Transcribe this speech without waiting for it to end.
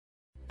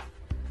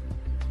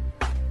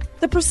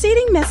The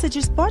preceding message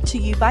is brought to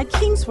you by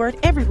Kingsword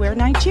Everywhere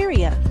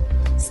Nigeria.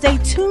 Stay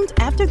tuned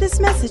after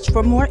this message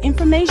for more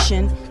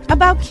information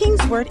about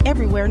Kingsword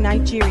Everywhere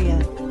Nigeria.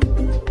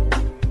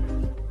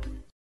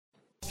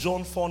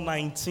 John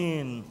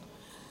 4:19.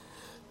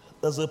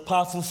 There's a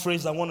powerful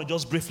phrase I want to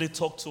just briefly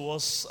talk to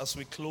us as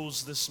we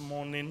close this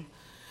morning.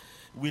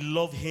 We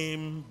love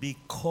him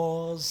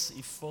because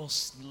he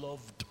first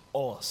loved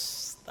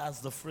us. That's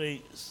the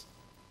phrase.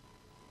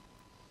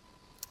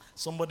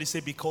 Somebody say,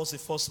 because he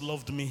first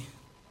loved me.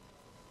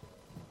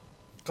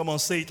 Come on,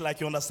 say it like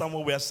you understand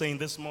what we are saying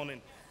this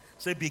morning.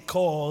 Say,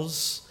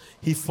 because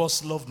he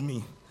first loved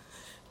me.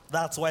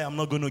 That's why I'm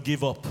not going to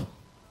give up.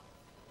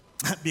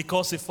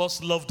 Because he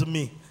first loved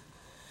me.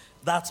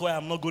 That's why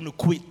I'm not going to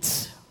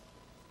quit.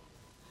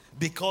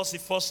 Because he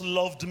first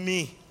loved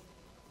me.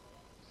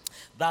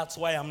 That's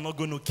why I'm not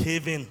going to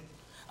cave in.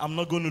 I'm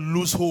not going to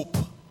lose hope.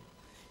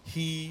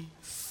 He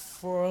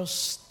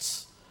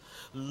first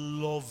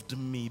loved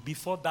me.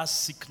 Before that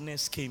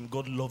sickness came,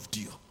 God loved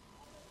you.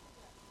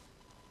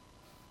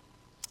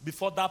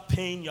 Before that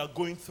pain you are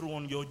going through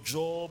on your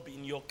job,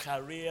 in your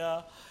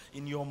career,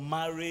 in your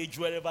marriage,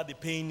 wherever the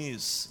pain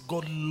is,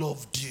 God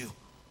loved you.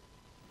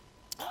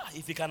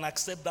 If you can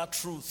accept that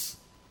truth,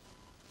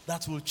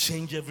 that will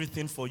change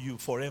everything for you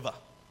forever.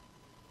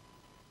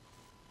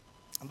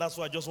 And that's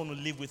why I just want to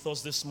leave with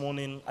us this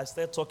morning. I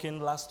started talking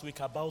last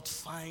week about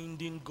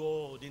finding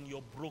God in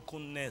your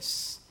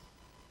brokenness,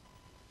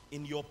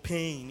 in your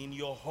pain, in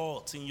your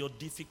hurt, in your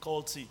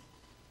difficulty.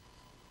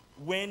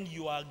 When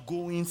you are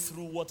going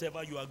through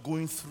whatever you are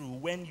going through,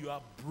 when you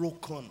are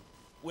broken,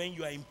 when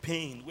you are in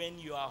pain, when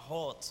you are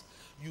hurt,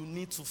 you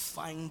need to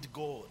find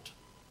God.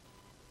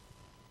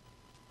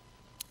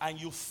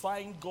 And you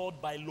find God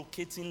by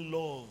locating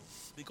love,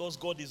 because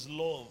God is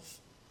love.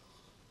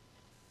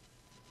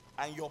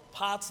 And your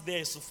part there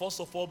is to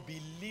first of all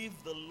believe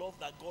the love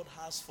that God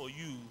has for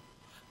you,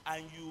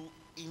 and you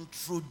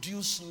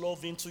introduce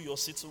love into your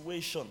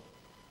situation.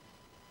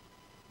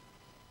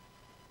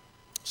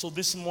 So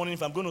this morning,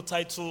 if I'm going to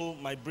title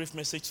my brief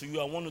message to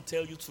you, I want to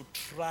tell you to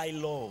try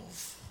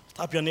love.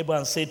 Tap your neighbor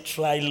and say,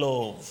 try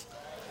love.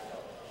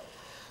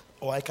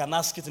 Or I can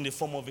ask it in the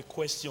form of a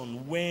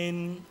question.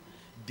 When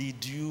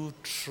did you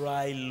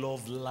try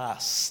love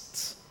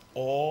last?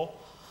 Or,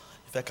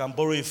 if I can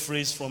borrow a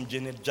phrase from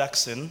Janet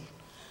Jackson,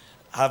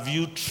 have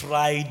you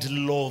tried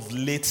love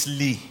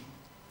lately?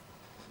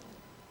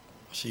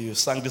 She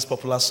sang this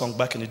popular song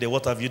back in the day,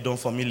 What Have You Done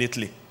For Me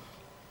Lately?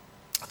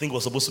 I think it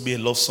was supposed to be a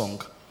love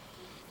song.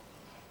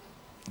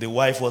 The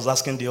wife was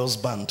asking the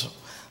husband,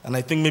 and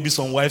I think maybe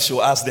some wives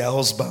should ask their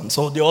husband.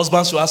 So the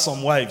husband should ask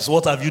some wives,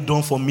 what have you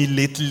done for me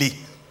lately?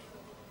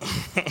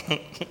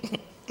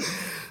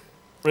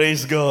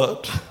 Praise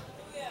God.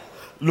 Yeah.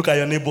 Look at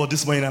your neighbor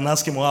this morning and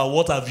ask him,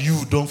 what have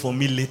you done for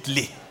me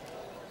lately?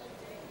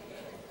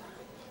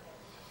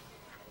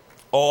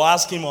 Or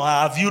ask him,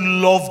 have you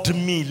loved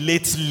me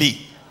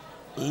lately?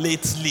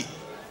 Lately.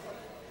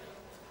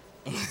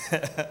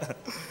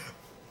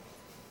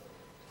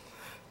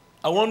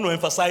 I want to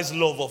emphasize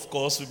love, of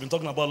course. We've been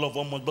talking about love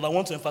one month, but I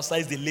want to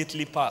emphasize the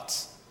lately part.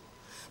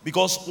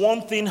 Because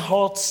one thing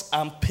hurts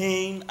and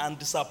pain and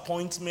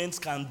disappointment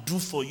can do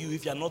for you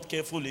if you're not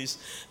careful is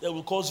that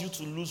will cause you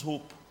to lose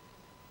hope.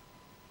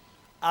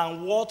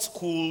 And what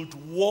could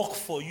work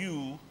for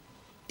you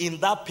in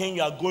that pain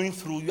you are going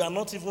through, you are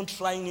not even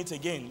trying it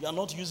again. You are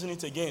not using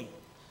it again.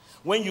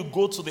 When you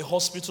go to the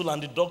hospital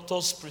and the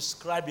doctors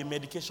prescribe a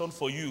medication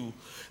for you,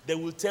 they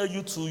will tell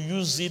you to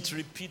use it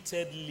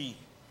repeatedly.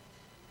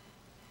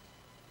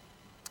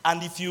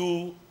 And if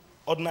you,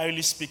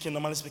 normally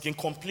speaking,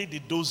 complete the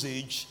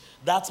dosage,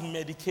 that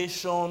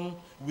medication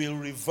will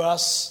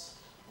reverse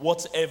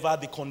whatever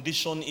the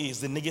condition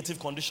is, the negative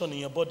condition in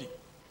your body.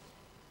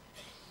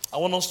 I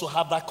want us to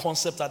have that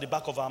concept at the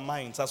back of our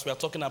minds as we are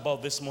talking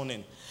about this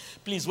morning.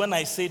 Please, when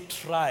I say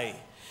try,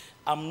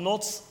 I'm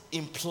not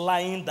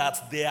implying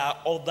that there are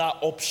other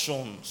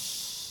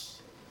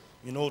options.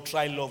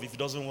 Try love. If it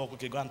doesn't work,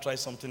 okay, go and try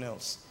something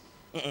else.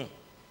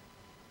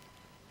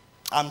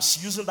 I'm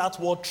using that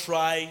word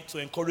try to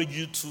encourage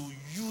you to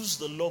use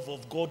the love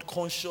of God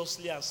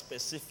consciously and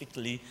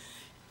specifically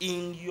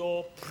in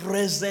your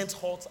present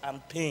hurt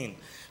and pain.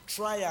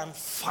 Try and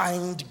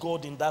find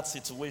God in that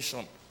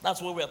situation.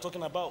 That's what we are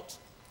talking about.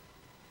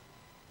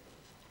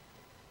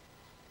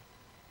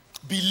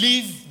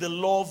 Believe the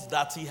love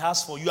that he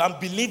has for you and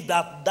believe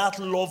that that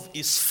love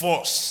is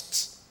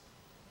first.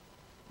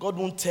 God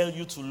won't tell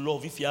you to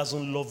love if he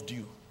hasn't loved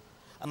you.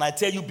 And I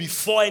tell you,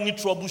 before any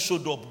trouble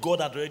showed up,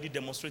 God had already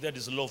demonstrated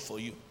his love for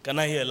you. Can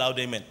I hear a loud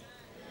amen?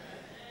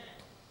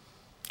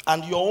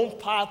 And your own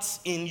part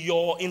in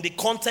the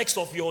context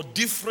of your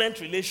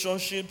different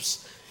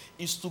relationships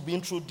is to be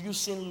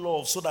introducing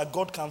love so that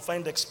God can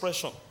find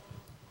expression.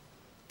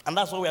 And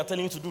that's what we are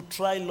telling you to do.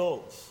 Try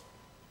love.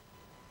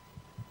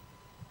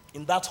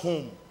 In that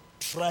home,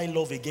 try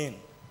love again.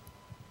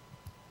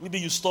 Maybe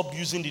you stop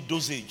using the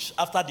dosage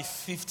after the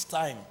 5th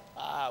time.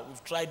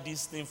 We've tried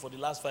this thing for the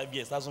last 5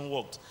 years. It hasn't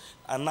worked.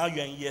 And now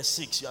you're in year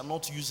 6. You are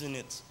not using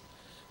it.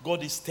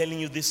 God is telling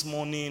you this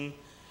morning,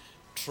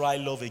 Try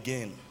love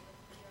again.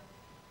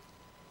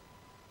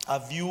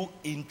 Have you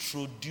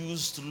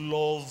introduced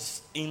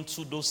love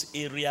into those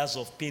areas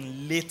of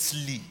pain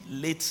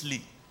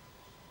lately?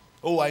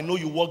 Oh, I know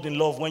you walked in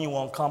love when you were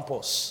on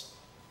campus.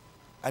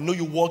 I know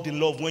you walked in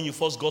love when you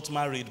first got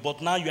married,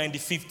 but now you are in the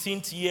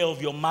 15th year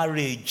of your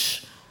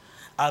marriage.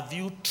 Have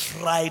you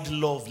tried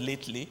love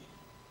lately?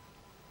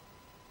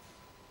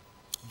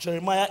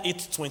 Jeremiah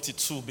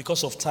 8:22,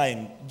 because of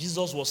time,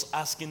 Jesus was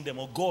asking them,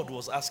 or God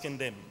was asking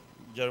them,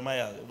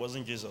 Jeremiah, it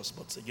wasn't Jesus,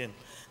 but again,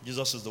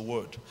 Jesus is the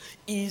word.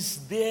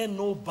 Is there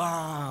no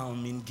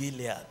balm in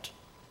Gilead?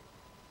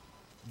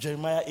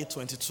 Jeremiah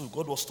 8:22,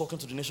 God was talking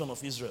to the nation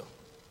of Israel.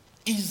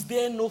 Is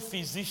there no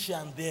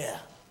physician there?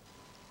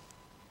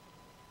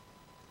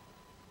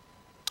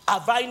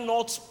 Have I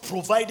not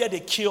provided a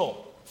cure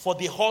for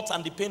the hurt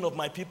and the pain of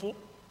my people?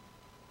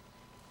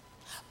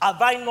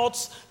 Have I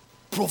not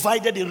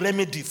provided a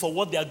remedy for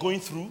what they are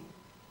going through?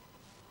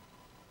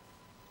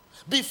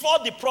 Before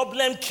the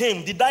problem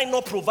came, did I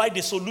not provide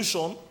a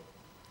solution?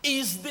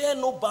 Is there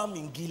no balm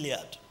in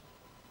Gilead?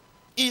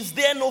 Is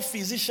there no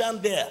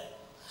physician there?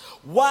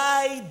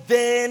 Why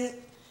then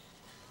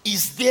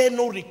is there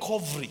no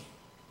recovery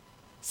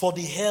for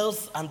the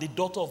health and the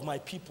daughter of my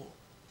people?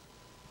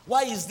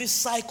 Why is this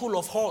cycle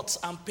of hurt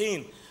and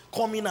pain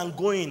coming and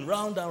going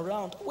round and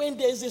round when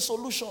there is a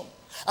solution?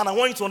 And I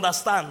want you to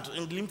understand,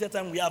 in the limited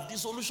time we have, the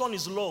solution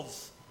is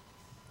love.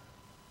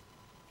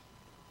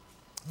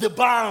 The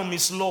balm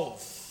is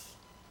love.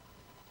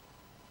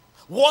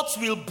 What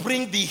will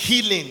bring the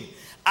healing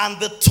and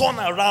the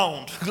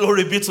turnaround?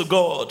 Glory be to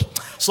God.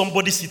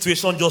 Somebody's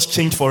situation just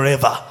changed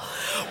forever.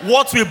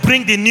 What will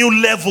bring the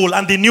new level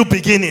and the new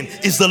beginning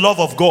is the love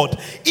of God.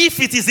 If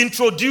it is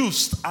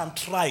introduced and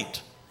tried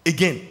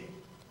again,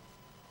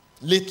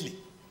 lately,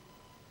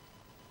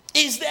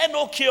 is there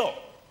no cure?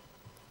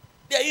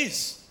 There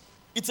is.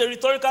 It's a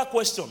rhetorical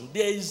question.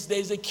 There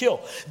is a cure.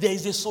 There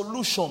is a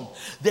solution.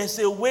 There's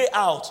a way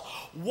out.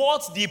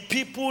 What the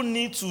people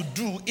need to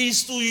do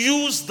is to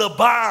use the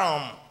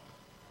balm.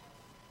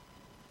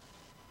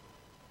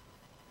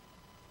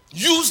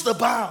 Use the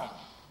balm.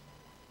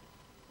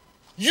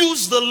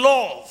 Use the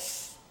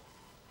love.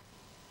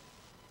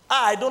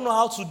 I don't know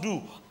how to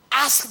do.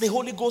 Ask the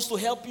Holy Ghost to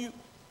help you.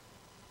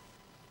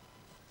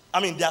 I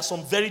mean, there are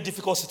some very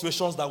difficult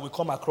situations that we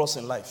come across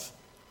in life.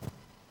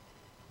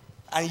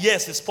 And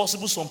yes, it's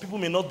possible some people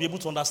may not be able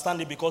to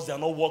understand it because they are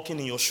not walking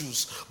in your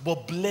shoes.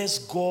 But bless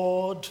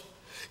God,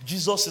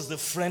 Jesus is the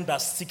friend that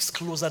sticks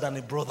closer than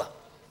a brother.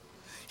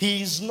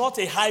 He is not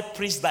a high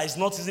priest that is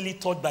not easily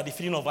touched by the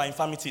feeling of our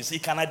infirmities. He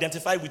can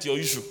identify with your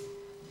issue.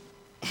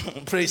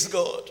 Praise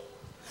God.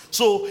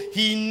 So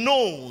he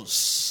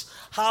knows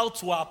how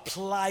to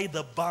apply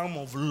the balm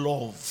of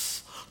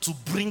love to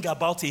bring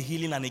about a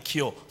healing and a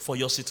cure for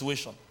your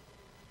situation.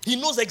 He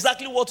knows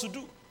exactly what to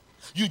do.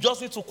 You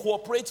just need to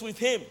cooperate with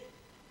him.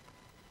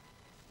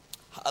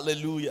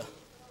 Hallelujah.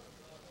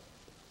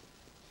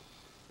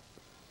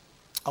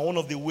 And one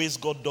of the ways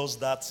God does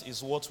that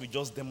is what we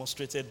just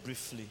demonstrated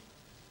briefly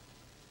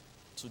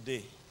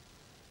today.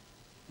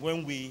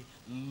 When we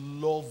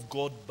love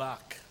God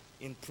back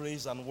in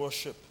praise and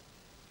worship.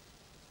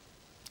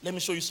 Let me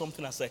show you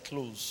something as I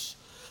close.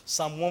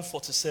 Psalm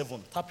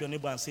 147. Tap your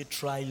neighbor and say,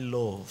 try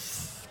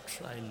love.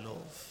 Try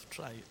love.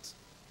 Try it.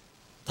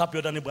 Tap your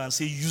other neighbor and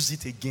say, use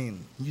it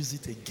again. Use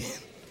it again.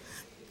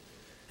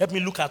 Help me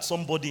look at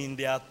somebody in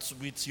there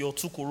with your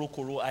two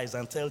koro eyes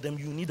and tell them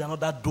you need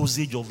another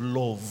dosage of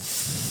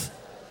love.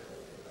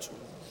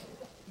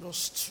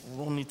 Just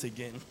run it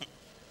again.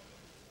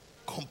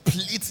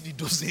 Complete the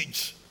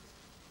dosage.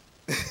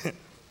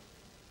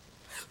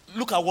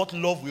 Look at what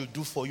love will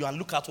do for you and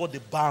look at what the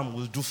balm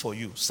will do for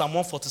you. Psalm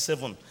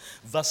 147,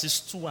 verses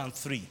 2 and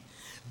 3.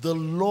 The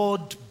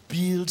Lord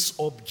builds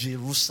up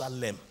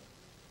Jerusalem.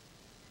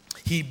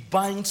 He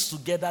binds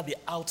together the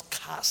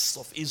outcasts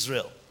of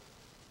Israel.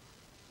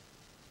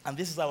 And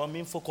this is our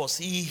main focus.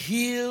 He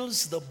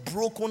heals the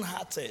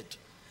brokenhearted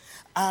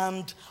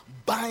and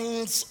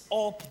binds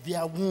up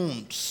their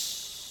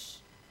wounds.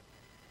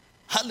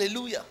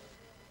 Hallelujah.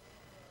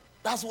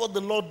 That's what the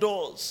Lord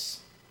does.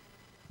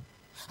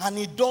 And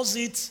he does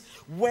it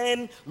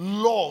when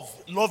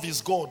love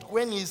is God,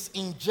 when it's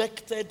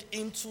injected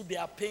into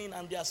their pain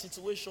and their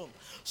situation.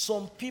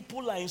 Some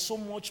people are in so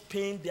much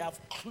pain, they have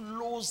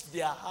closed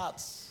their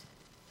hearts.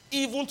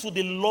 Even to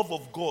the love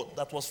of God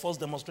that was first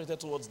demonstrated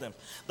towards them.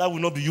 That will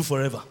not be you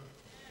forever.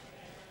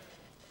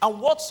 And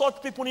what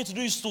such people need to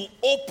do is to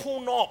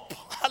open up,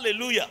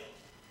 hallelujah,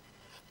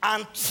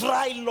 and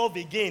try love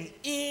again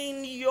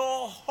in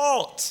your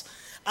heart.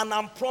 And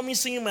I'm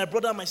promising you, my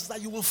brother and my sister,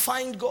 you will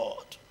find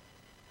God.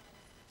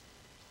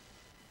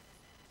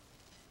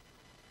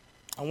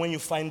 And when you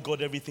find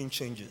God, everything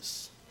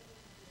changes.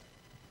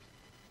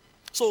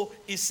 So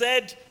he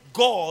said,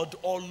 God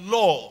or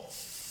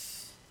love.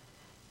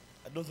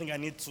 I don't think I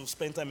need to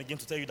spend time again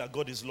to tell you that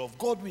God is love.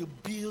 God will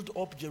build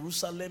up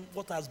Jerusalem,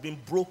 what has been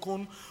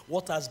broken,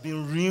 what has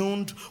been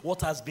ruined,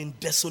 what has been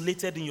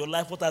desolated in your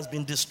life, what has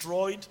been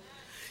destroyed.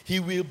 He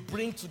will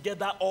bring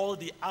together all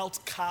the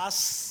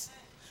outcasts.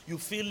 You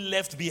feel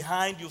left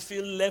behind. You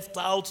feel left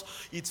out.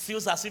 It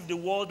feels as if the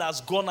world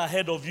has gone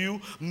ahead of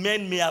you.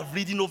 Men may have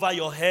ridden over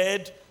your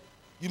head.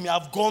 You may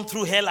have gone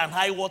through hell and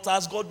high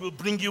waters. God will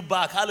bring you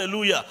back.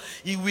 Hallelujah.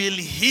 He will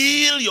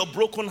heal your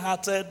broken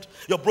heart,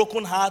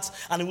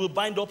 and He will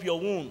bind up your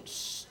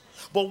wounds.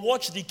 But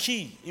watch the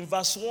key in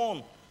verse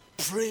 1.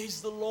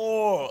 Praise the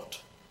Lord.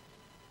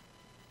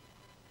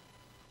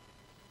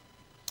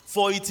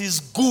 For it is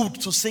good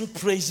to sing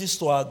praises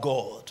to our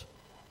God.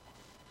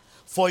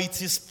 For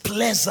it is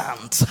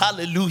pleasant.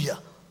 Hallelujah.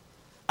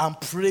 And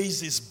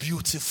praise is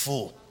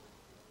beautiful.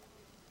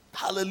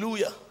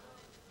 Hallelujah.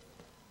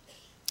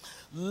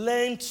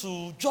 Learn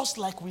to, just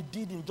like we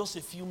did in just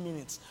a few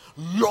minutes,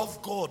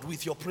 love God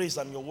with your praise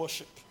and your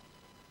worship.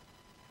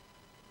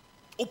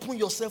 Open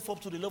yourself up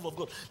to the love of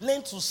God.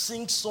 Learn to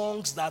sing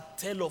songs that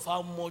tell of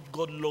how much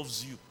God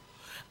loves you.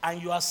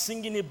 And you are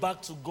singing it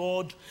back to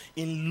God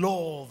in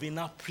love, in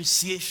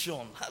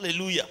appreciation.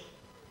 Hallelujah.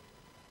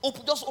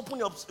 Just open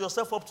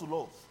yourself up to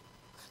love.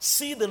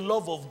 See the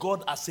love of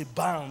God as a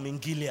balm in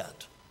Gilead.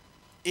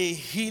 A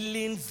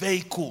healing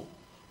vehicle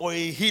or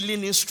a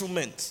healing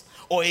instrument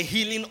or a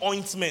healing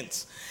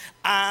ointment.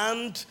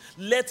 And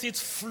let it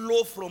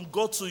flow from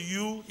God to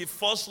you. He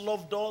first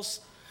loved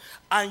us.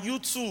 And you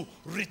too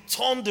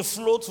return the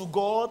flow to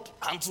God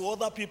and to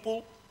other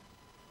people.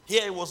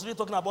 Here it was really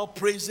talking about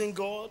praising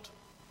God.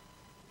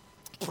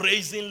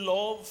 Praising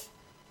love.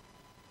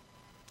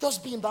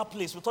 Just be in that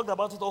place. We talked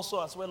about it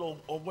also as well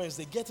on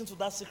Wednesday. Get into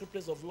that secret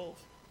place of love.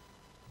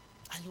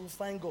 And you will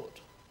find God.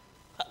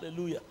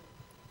 Hallelujah.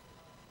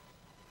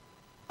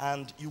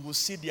 And you will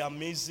see the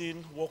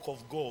amazing work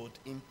of God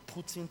in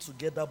putting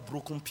together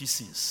broken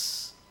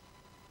pieces.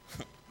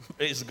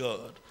 Praise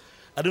God.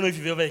 I don't know if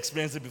you've ever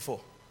experienced it before.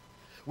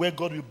 Where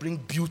God will bring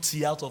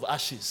beauty out of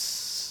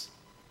ashes.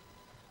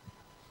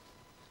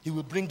 He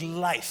will bring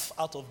life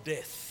out of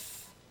death.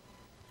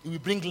 He will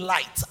bring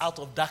light out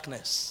of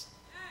darkness.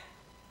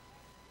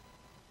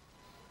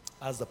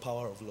 That's the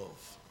power of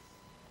love.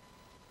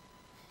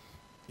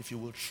 If you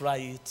will try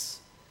it,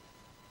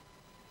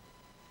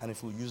 and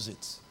if we'll use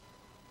it.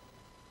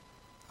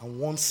 And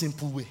one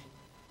simple way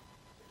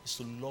is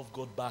to love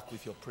God back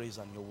with your praise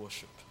and your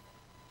worship.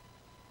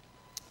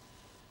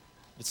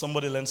 Did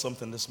somebody learn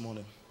something this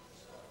morning?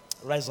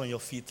 Rise on your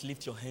feet,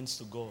 lift your hands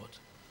to God,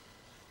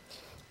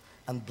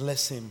 and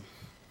bless Him.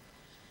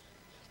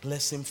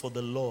 Bless Him for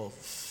the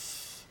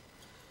love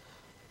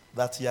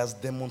that He has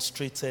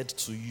demonstrated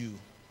to you,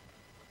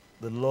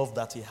 the love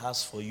that He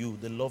has for you,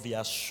 the love He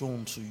has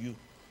shown to you.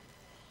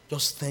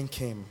 Just thank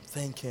Him,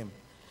 thank Him.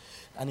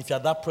 And if you're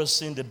that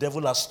person, the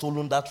devil has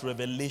stolen that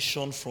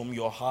revelation from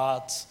your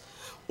heart.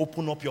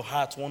 Open up your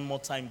heart one more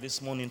time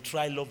this morning.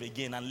 Try love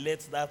again and let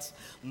that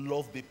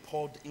love be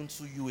poured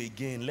into you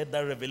again. Let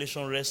that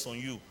revelation rest on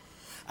you.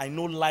 I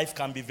know life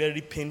can be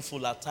very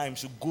painful at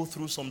times. You go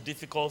through some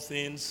difficult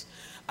things,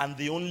 and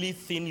the only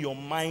thing your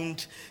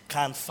mind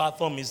can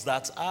fathom is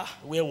that,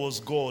 where was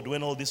God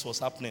when all this was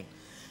happening?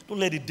 Don't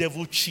let the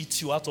devil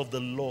cheat you out of the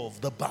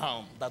love, the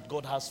balm that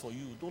God has for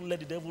you. Don't let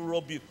the devil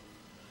rob you.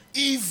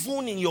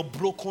 Even in your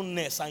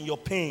brokenness and your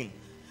pain,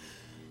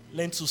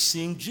 learn to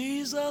sing,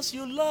 Jesus,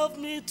 you love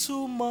me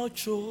too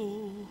much,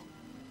 oh.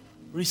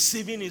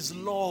 Receiving His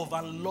love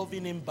and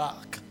loving Him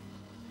back.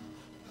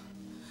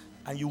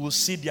 And you will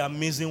see the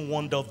amazing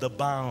wonder of the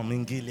balm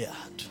in Gilead.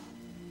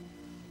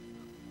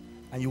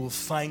 And you will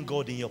find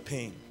God in your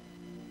pain.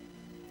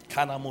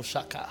 Kana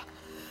Moshaka.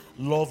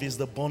 Love is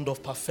the bond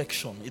of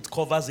perfection. It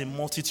covers a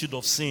multitude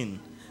of sin,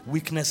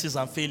 weaknesses,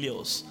 and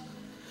failures.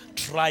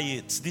 Try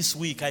it. This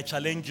week, I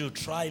challenge you,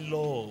 try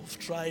love.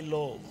 Try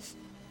love.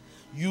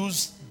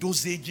 Use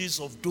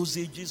dosages of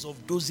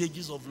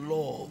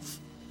love.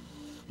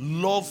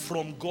 Love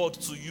from God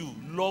to you.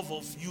 Love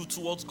of you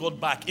towards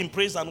God back in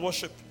praise and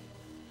worship.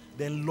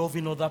 Then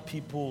loving other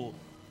people.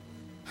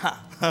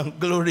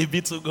 Glory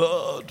be to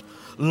God.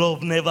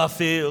 Love never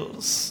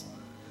fails.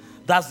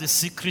 That's the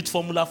secret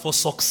formula for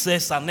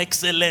success and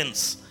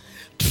excellence.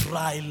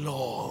 Try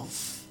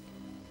love.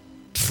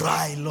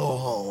 Try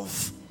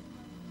love.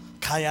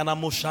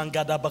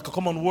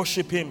 Come on,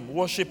 worship Him.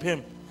 Worship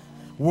Him.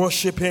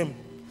 Worship Him.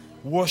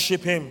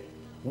 Worship Him.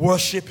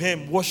 Worship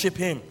Him. Worship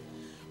Him.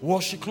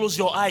 Worship. Close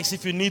your eyes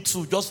if you need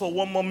to, just for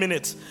one more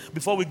minute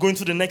before we go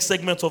into the next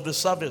segment of the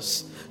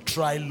service.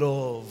 Try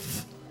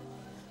love.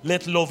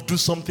 Let love do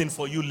something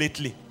for you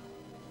lately.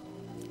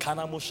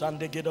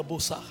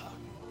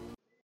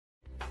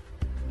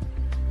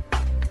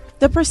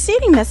 The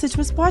preceding message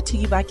was brought to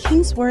you by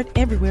King's Word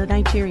Everywhere,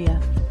 Nigeria.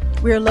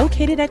 We are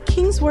located at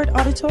King's Word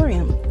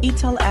Auditorium,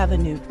 Etel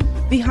Avenue,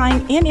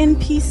 behind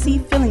NNPC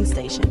Filling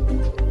Station,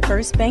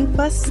 First Bank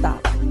Bus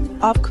Stop,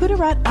 off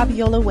Kudirat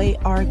Abiola Way,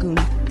 Oregon,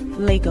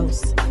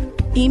 Lagos.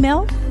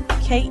 Email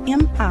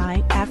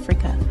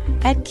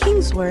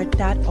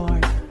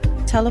kmiafrica@kingsword.org.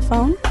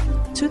 Telephone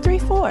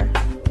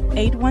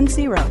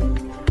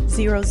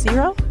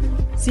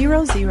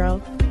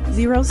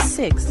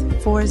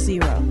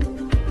 234-810-00000640.